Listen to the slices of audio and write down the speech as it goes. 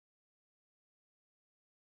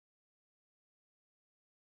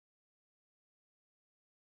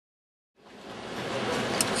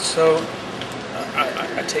So,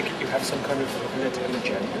 I take it you have some kind of political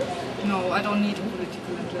agenda? No, I don't need a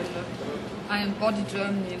political agenda. I embody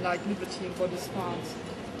Germany like liberty embodies France.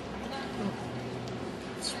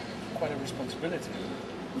 It's quite a responsibility.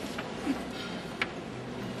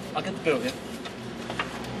 I'll get the bill, yeah?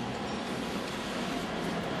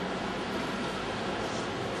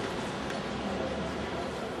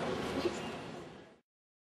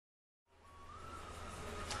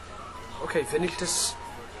 Okay, wenn ich das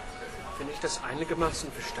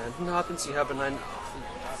einigermaßen verstanden habe, Sie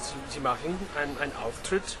machen einen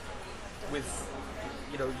Auftritt with,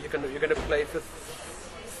 you know, you're gonna play for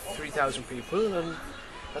 3,000 people, and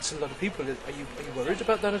that's a lot of people. Are you worried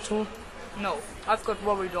about that at all? No, I've got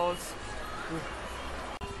worry dolls.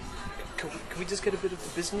 Can we just get a bit of the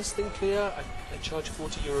business thing clear? I charge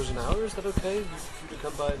 €40 an hour. Is that okay? For you to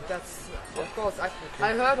come by? That's of course.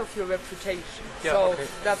 I heard of your reputation, yeah, so okay.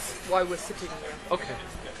 that's why we're sitting here. Okay.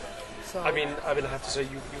 So I mean, I have to say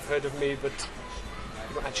you've heard of me, but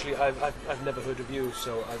you know, actually I've never heard of you,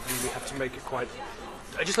 so I really have to make it quite.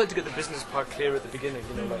 I just like to get the business part clear at the beginning,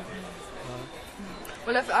 you know, like.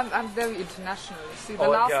 Well, I'm very international. You see, the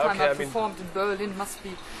last time I performed in Berlin must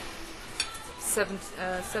be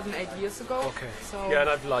 7-8 years ago. Okay. So yeah, and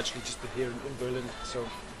I've largely just been here in Berlin, so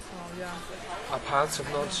yeah. Our paths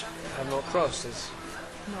have not crossed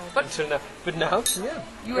until now. But now, yeah.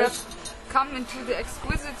 You have come into the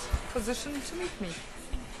exquisite position to meet me.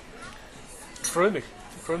 Ich freue mich.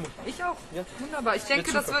 Ich auch. Ja. Wunderbar. Ich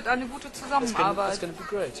denke, das wird eine gute Zusammenarbeit. It's going to be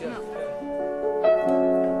great, yeah.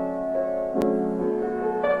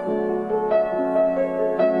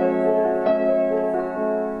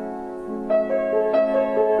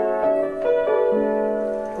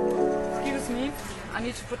 Excuse me, I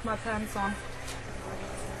need to put my pants on.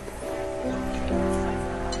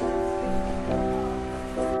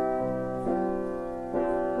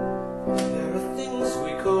 There are things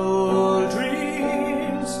we call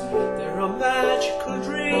dreams. There are magical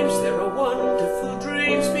dreams. There are wonderful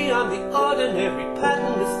dreams beyond the ordinary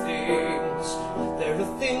pattern of things. There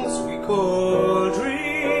are things we call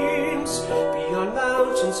dreams. Beyond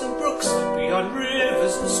mountains and brooks, beyond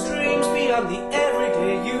rivers and streams, beyond the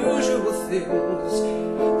everyday usual things.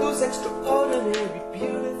 Those extraordinary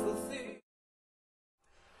beautiful things.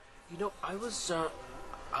 You know, I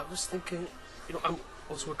was thinking, you know, I'm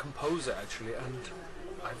also a composer actually, and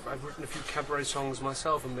I've written a few cabaret songs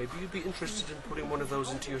myself, and maybe you'd be interested in putting one of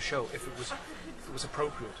those into your show if it was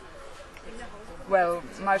appropriate. Well,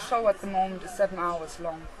 my show at the moment is 7 hours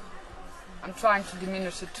long. I'm trying to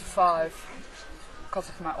diminish it to 5 because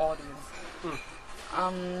of my audience.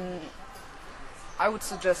 I would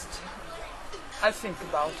suggest I'll think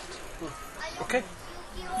about it. Okay.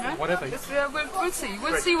 Yeah? Whatever. Yes, we'll see.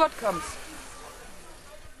 We'll see what comes.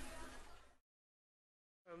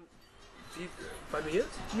 Bei mir?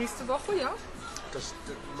 Nächste Woche, ja?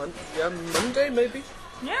 Monday maybe?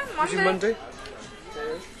 Yeah, Is it Monday. Monday?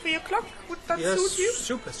 3 o'clock, would that Yes, suit you?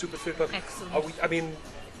 super, 3 o'clock. Excellent. I mean,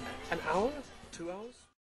 an hour? 2 hours?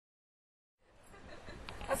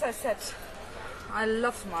 As I said, I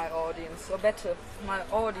love my audience, or better, my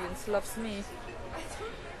audience loves me.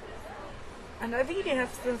 And I really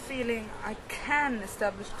have the feeling I can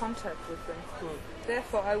establish contact with them.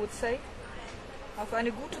 Therefore, I would say, auf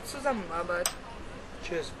eine gute Zusammenarbeit.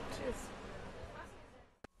 Cheers. Cheers.